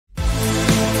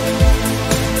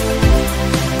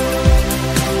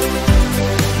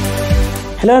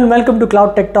Hello and welcome to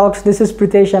Cloud Tech Talks. This is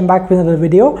Pritesh. I'm back with another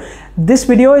video. This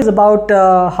video is about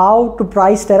how to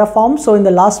price Terraform. So in the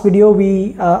last video,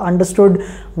 we understood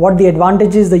what the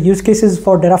advantages, the use cases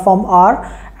for Terraform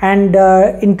are. And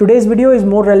in today's video is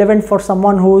more relevant for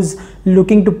someone who's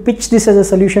looking to pitch this as a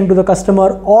solution to the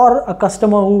customer, or a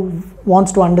customer who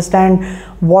wants to understand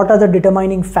what are the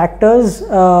determining factors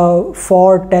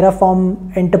for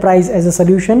Terraform Enterprise as a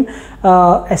solution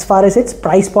as far as its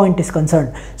price point is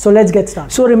concerned. So let's get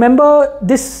started. So remember,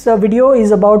 this video is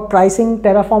about pricing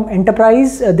Terraform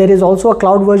Enterprise. There is also a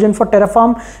cloud version for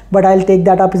Terraform, but I'll take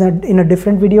that up in a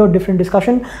different video, different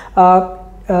discussion.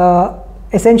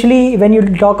 Essentially, when you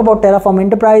talk about Terraform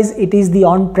Enterprise, it is the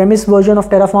on-premise version of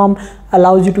Terraform,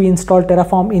 allows you to install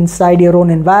Terraform inside your own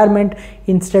environment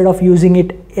instead of using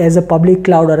it as a public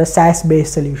cloud or a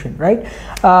SaaS-based solution, right?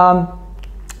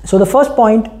 So the first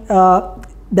point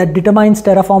that determines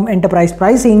Terraform Enterprise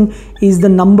pricing is the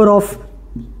number of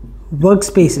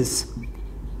workspaces.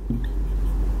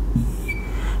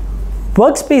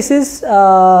 Workspaces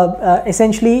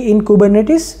essentially in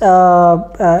Kubernetes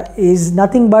is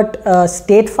nothing but a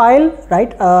state file,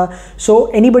 right? So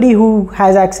anybody who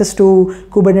has access to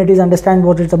Kubernetes, understand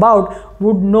what it's about,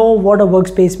 would know what a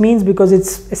workspace means, because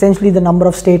it's essentially the number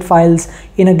of state files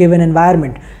in a given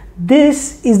environment.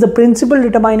 This is the principal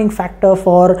determining factor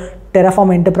for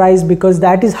Terraform Enterprise, because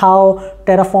that is how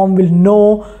Terraform will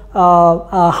know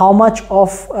how much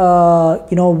of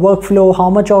workflow, how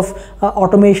much of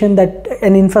automation that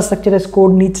an infrastructure as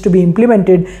code needs to be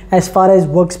implemented as far as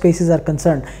workspaces are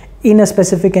concerned in a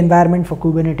specific environment for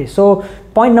Kubernetes. So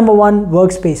point number one,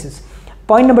 workspaces.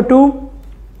 Point number two,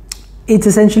 it's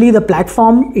essentially the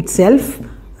platform itself,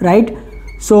 right?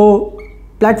 So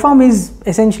platform is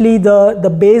essentially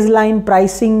the baseline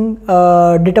pricing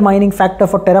determining factor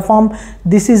for Terraform.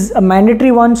 This is a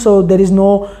mandatory one, so there is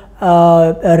no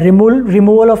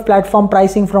removal of platform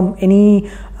pricing from any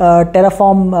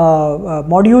Terraform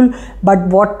module, but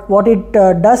what it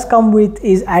does come with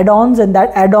is add-ons, and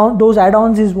those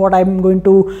add-ons is what I'm going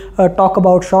to talk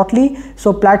about shortly.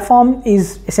 So platform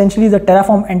is essentially the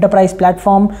Terraform Enterprise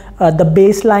platform, the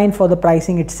baseline for the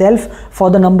pricing itself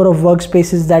for the number of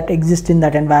workspaces that exist in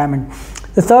that environment.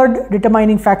 The third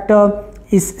determining factor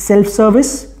is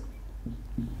self-service.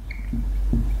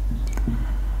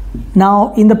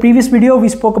 Now, in the previous video, we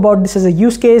spoke about this as a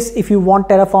use case. If you want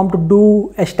Terraform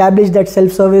to establish that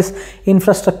self-service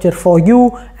infrastructure for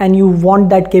you, and you want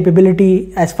that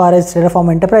capability as far as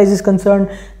Terraform Enterprise is concerned,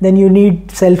 then you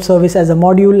need self-service as a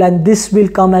module, and this will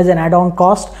come as an add-on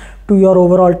cost to your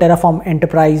overall Terraform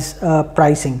Enterprise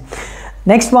pricing.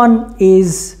 Next one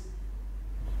is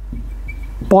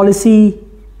policy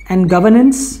and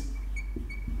governance.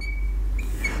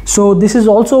 So this is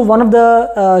also one of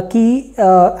the key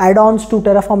add-ons to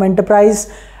Terraform Enterprise.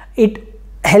 It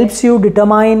helps you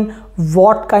determine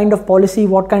what kind of policy,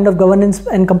 what kind of governance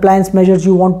and compliance measures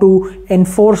you want to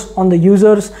enforce on the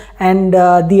users, and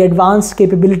the advanced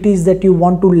capabilities that you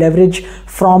want to leverage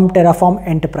from Terraform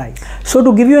Enterprise. So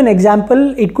to give you an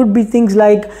example, it could be things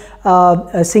like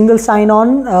a single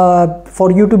sign-on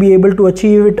for you to be able to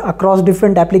achieve it across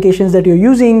different applications that you're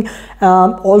using.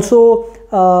 Also,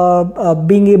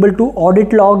 being able to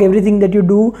audit log everything that you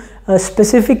do,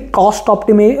 specific cost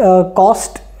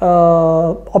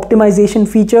optimization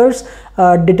features,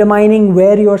 determining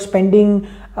where you're spending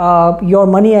your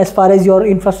money as far as your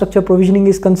infrastructure provisioning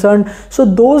is concerned. So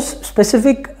those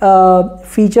specific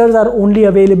features are only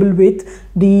available with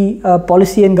the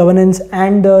policy and governance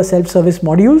and the self-service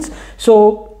modules.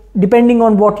 So depending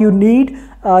on what you need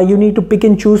to pick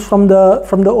and choose from the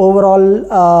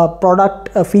overall product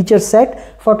feature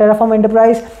set for Terraform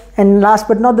Enterprise. And last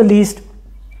but not the least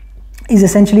is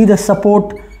essentially the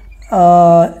support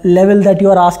level that you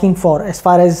are asking for as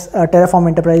far as Terraform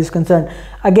Enterprise is concerned.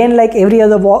 Again, like every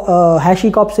other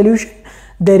HashiCorp solution,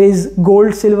 there is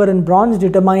gold, silver and bronze,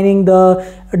 determining the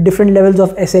different levels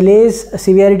of SLAs,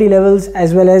 severity levels,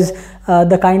 as well as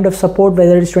the kind of support,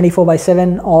 whether it's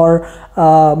 24/7 or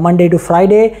Monday to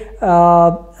Friday,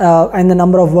 and the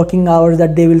number of working hours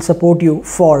that they will support you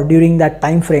for during that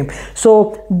time frame.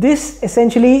 So this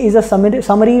essentially is a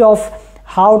summary of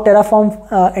how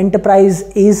Terraform Enterprise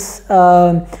is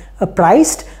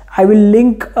priced. I will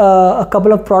link a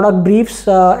couple of product briefs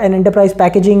and enterprise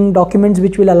packaging documents,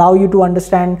 which will allow you to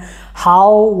understand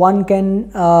how one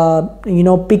can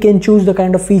pick and choose the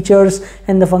kind of features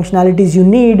and the functionalities you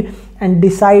need, and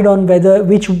decide on whether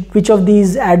which of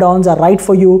these add-ons are right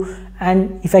for you,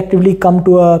 and effectively come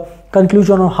to a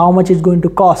conclusion on how much it's going to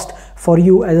cost for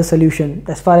you as a solution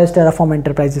as far as Terraform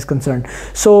Enterprise is concerned.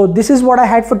 So this is what I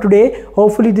had for today.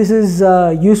 Hopefully this is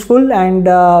useful, and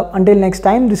until next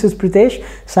time, this is Pritesh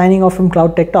signing off from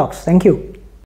Cloud Tech Talks. Thank you.